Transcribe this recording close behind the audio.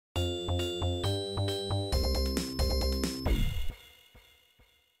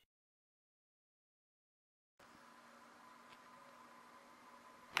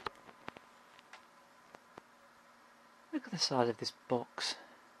look at the size of this box.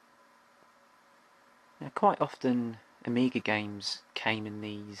 Now, quite often Amiga games came in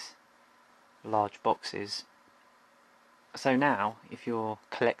these large boxes. So now, if you're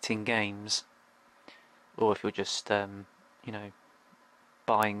collecting games, or if you're just, you know,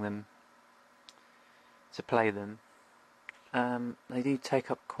 buying them to play them, they do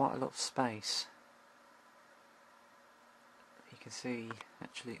take up quite a lot of space. You can see,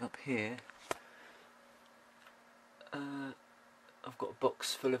 actually, up here, I've got a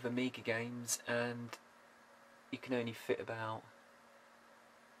box full of Amiga games, and you can only fit about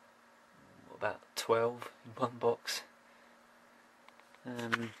 12 in one box.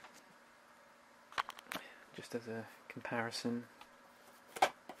 Just as a comparison,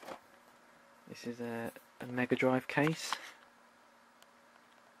 this is a Mega Drive case,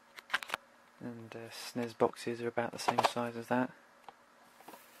 and SNES boxes are about the same size as that.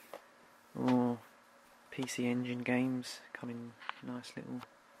 Or PC Engine games come in nice little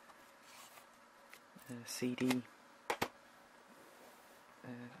CD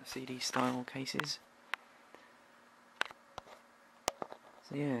style cases.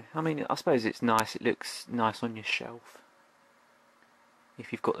 So yeah, I mean, I suppose it's nice. It looks nice on your shelf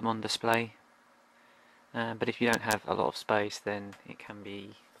if you've got them on display. But if you don't have a lot of space, then it can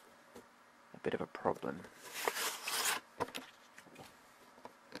be a bit of a problem.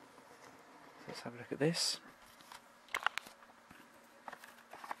 Let's have a look at this.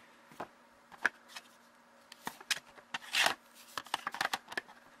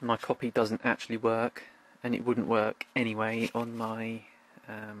 My copy doesn't actually work, and it wouldn't work anyway on my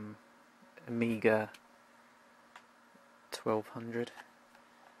Amiga 1200.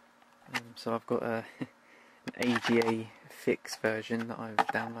 So I've got an AGA fix version that I've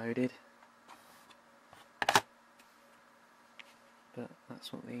downloaded. But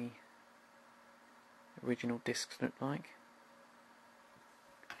that's what the original discs look like.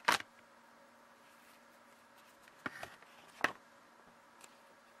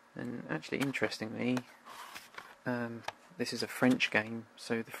 And actually, interestingly, this is a French game,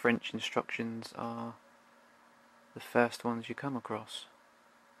 so the French instructions are the first ones you come across.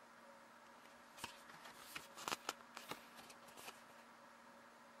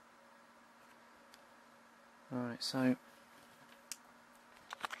 Alright, so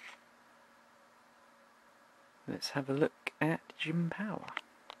let's have a look at Jim Power.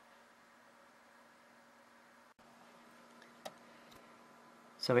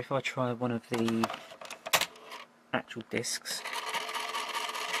 So if I try one of the actual discs,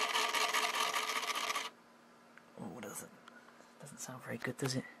 oh, doesn't sound very good,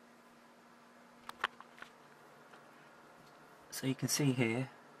 does it? So you can see here,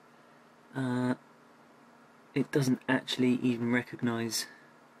 it doesn't actually even recognise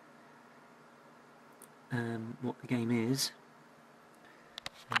what the game is.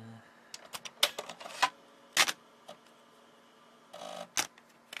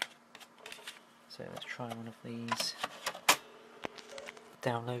 So let's try one of these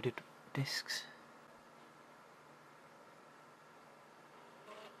downloaded discs.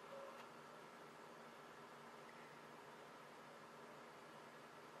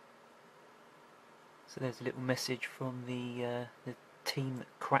 So there's a little message from the team that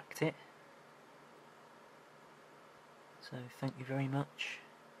cracked it. So thank you very much,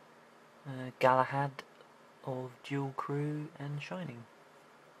 Galahad of Dual Crew and Shining.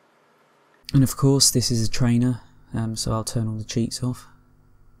 And of course this is a trainer, so I'll turn all the cheats off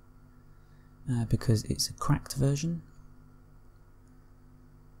because it's a cracked version.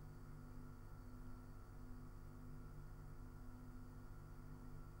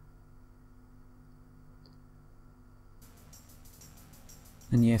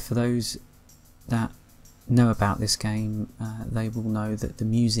 And yeah, for those that know about this game, they will know that the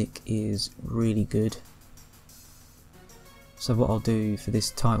music is really good. So what I'll do for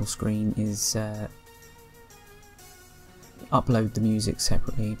this title screen is upload the music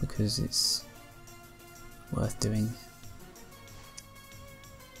separately because it's worth doing.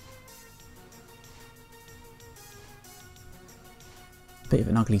 Bit of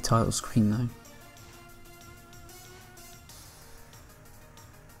an ugly title screen though.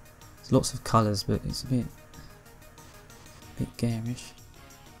 There's lots of colours, but it's a bit garish.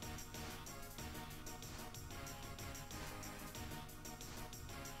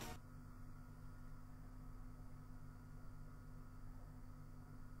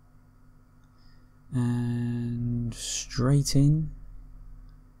 And straight in.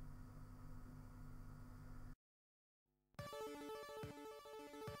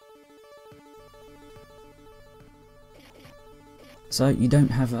 So you don't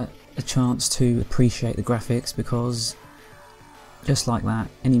have a chance to appreciate the graphics because Just like that,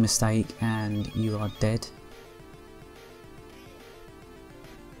 any mistake and you are dead.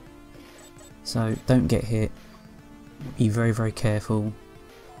 So don't get hit, be very, very careful.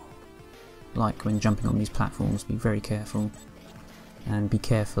 Like when jumping on these platforms, be very careful. And be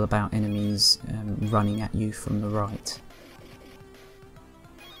careful about enemies running at you from the right.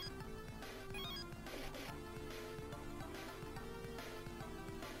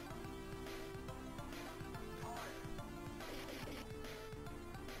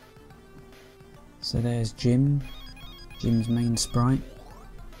 So there's Jim's main sprite.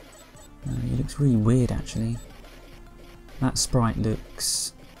 He looks really weird actually. That sprite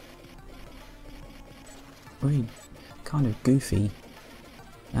looks really kind of goofy,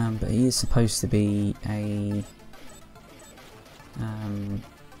 but he is supposed to be a I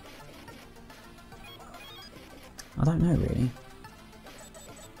don't know really.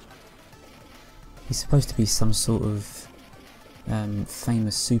 He's supposed to be some sort of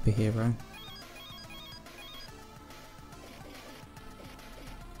famous superhero.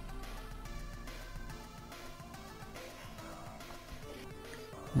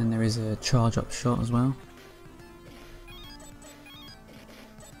 And there is a charge up shot as well.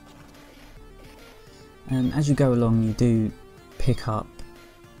 As you go along, you do pick up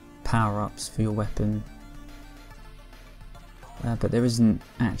power-ups for your weapon, but there isn't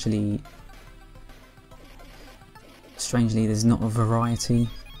actually, strangely, there's not a variety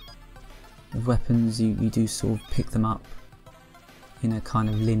of weapons. You do sort of pick them up in a kind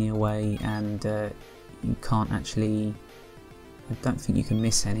of linear way, and you can't actually, I don't think you can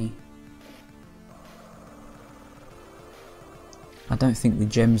miss any. I don't think the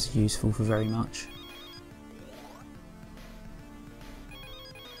gems are useful for very much.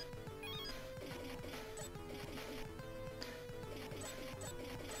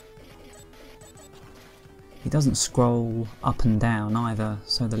 It doesn't scroll up and down either,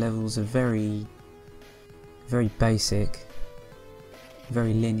 so the levels are very, very basic,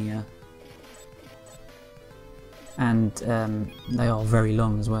 very linear, and they are very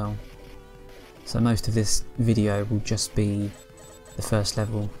long as well. So most of this video will just be the first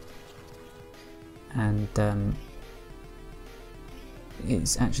level, and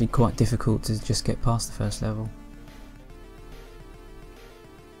it's actually quite difficult to just get past the first level.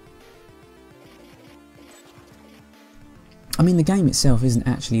 I mean, the game itself isn't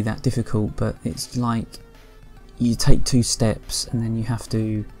actually that difficult, but it's like you take 2 steps and then you have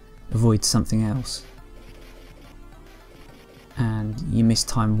to avoid something else, and you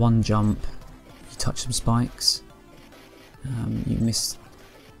mistime 1 jump, you touch some spikes, you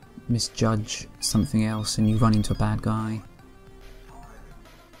misjudge something else and you run into a bad guy.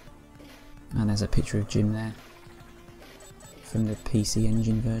 And there's a picture of Jim there from the PC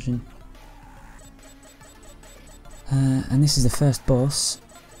Engine version. And this is the first boss,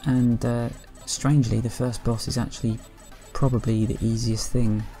 and strangely the first boss is actually probably the easiest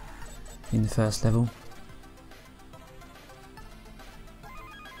thing in the first level.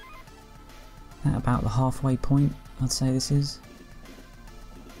 At about the halfway point, I'd say this is.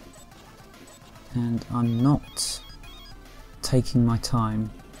 And I'm not taking my time.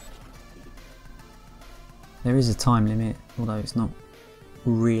 There is a time limit, although it's not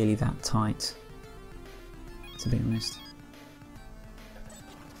really that tight, to be honest.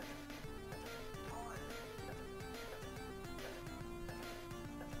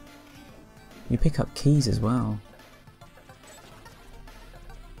 You pick up keys as well.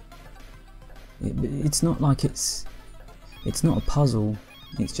 It's not like it's not a puzzle,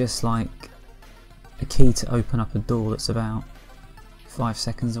 it's just like a key to open up a door that's about 5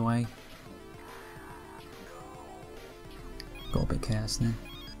 seconds away. Got a bit careless there.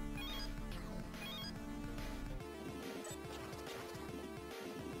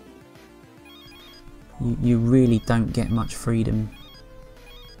 You really don't get much freedom.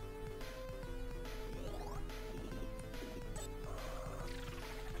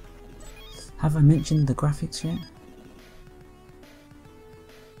 Have I mentioned the graphics yet?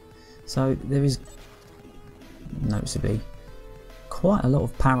 So there is noticeably quite a lot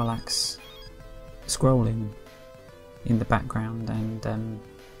of parallax scrolling in the background and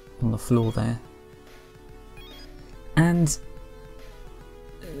on the floor there, and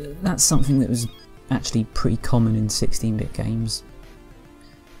that's something that was actually pretty common in 16-bit games,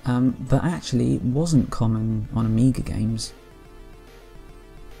 but actually it wasn't common on Amiga games,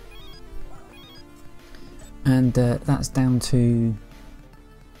 and that's down to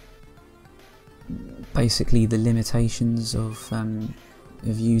basically the limitations of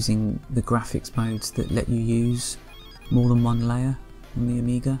using the graphics modes that let you use more than one layer on the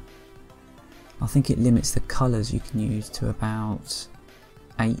Amiga. I think it limits the colours you can use to about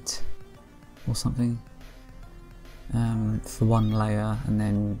 8 or something for one layer, and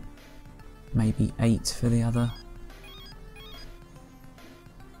then maybe 8 for the other.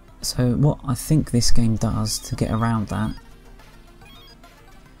 So what I think this game does to get around that,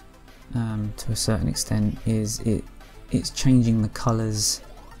 to a certain extent, is it's changing the colours,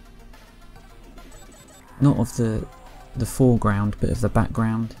 not of the foreground but of the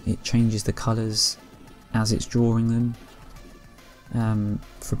background. It changes the colours as it's drawing them,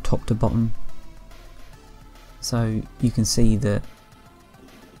 from top to bottom. So you can see that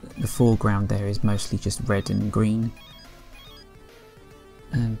the foreground there is mostly just red and green,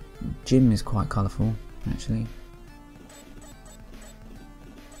 and Jim is quite colourful actually.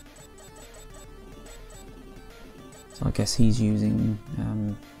 So I guess he's using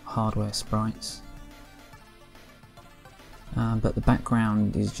hardware sprites. But the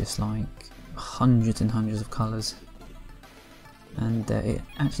background is just like hundreds and hundreds of colours, and it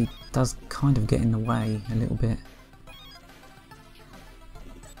actually does kind of get in the way a little bit.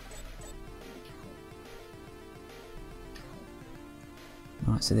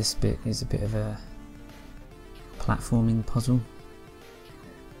 Right, so this bit is a bit of a platforming puzzle.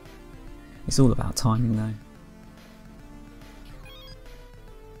 It's all about timing though.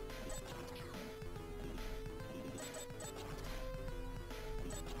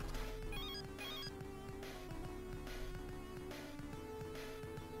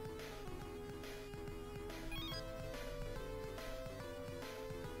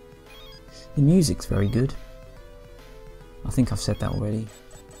 The music's very good. I think I've said that already.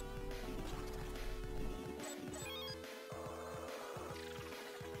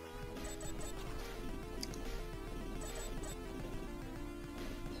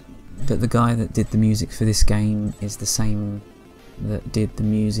 But the guy that did the music for this game is the same that did the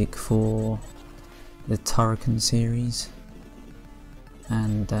music for the Turrican series,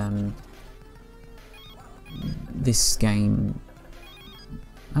 and this game,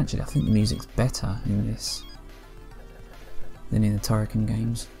 actually I think the music's better in this than in the Turrican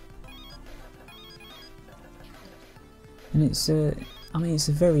games. And it's I mean, it's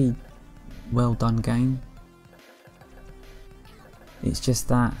a very well done game. It's just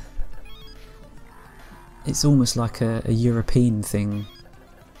that it's almost like a European thing,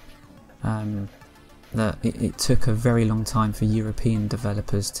 that it took a very long time for European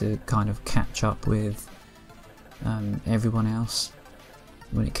developers to kind of catch up with everyone else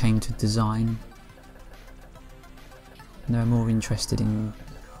when it came to design. They're more interested in,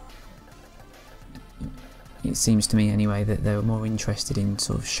 it seems to me anyway, that they were more interested in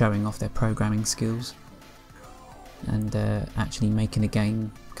sort of showing off their programming skills, and actually making a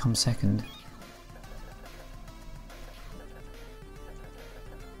game come second.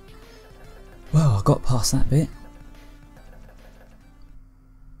 Well, I got past that bit.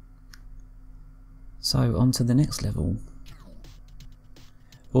 So on to the next level.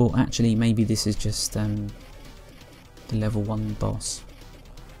 Or actually maybe this is just the level 1 boss.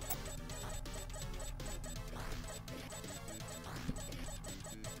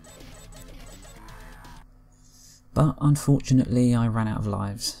 But unfortunately I ran out of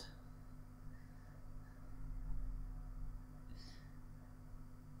lives.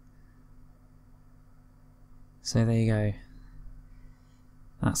 So there you go.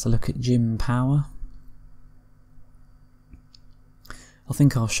 That's a look at Jim Power. I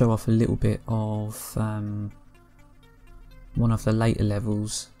think I'll show off a little bit of one of the later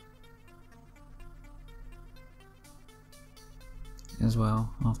levels as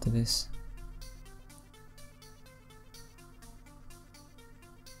well after this.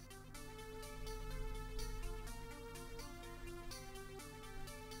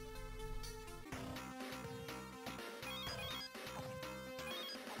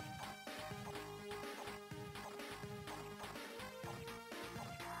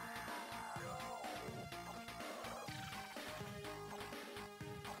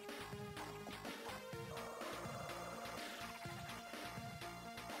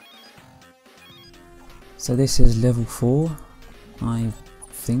 So this is level 4, I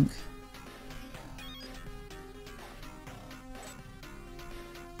think.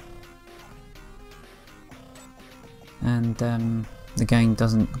 And the game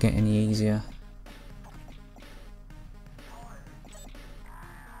doesn't get any easier.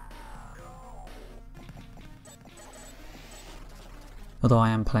 Although I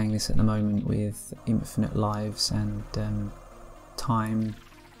am playing this at the moment with infinite lives and time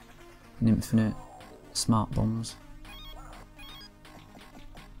and infinite smart bombs.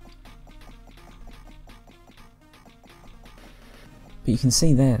 But you can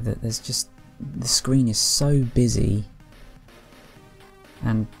see there that there's just the screen is so busy,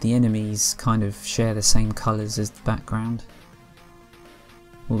 and the enemies kind of share the same colours as the background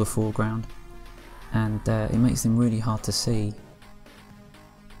or the foreground, and it makes them really hard to see.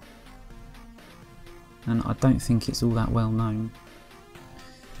 And I don't think it's all that well known,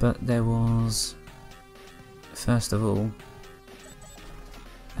 but there was, first of all,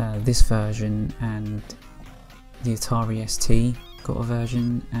 this version, and the Atari ST got a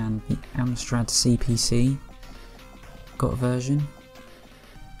version, and the Amstrad CPC got a version.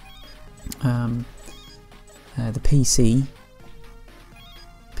 The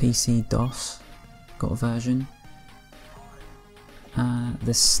PC DOS got a version.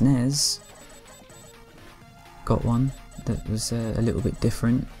 The SNES got one that was a little bit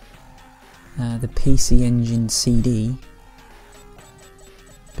different. The PC Engine CD,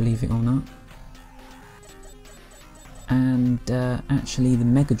 believe it or not, and actually the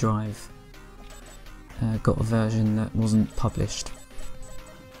Mega Drive got a version that wasn't published.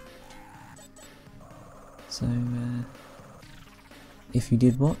 So if you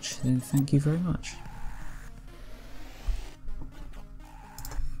did watch, then thank you very much.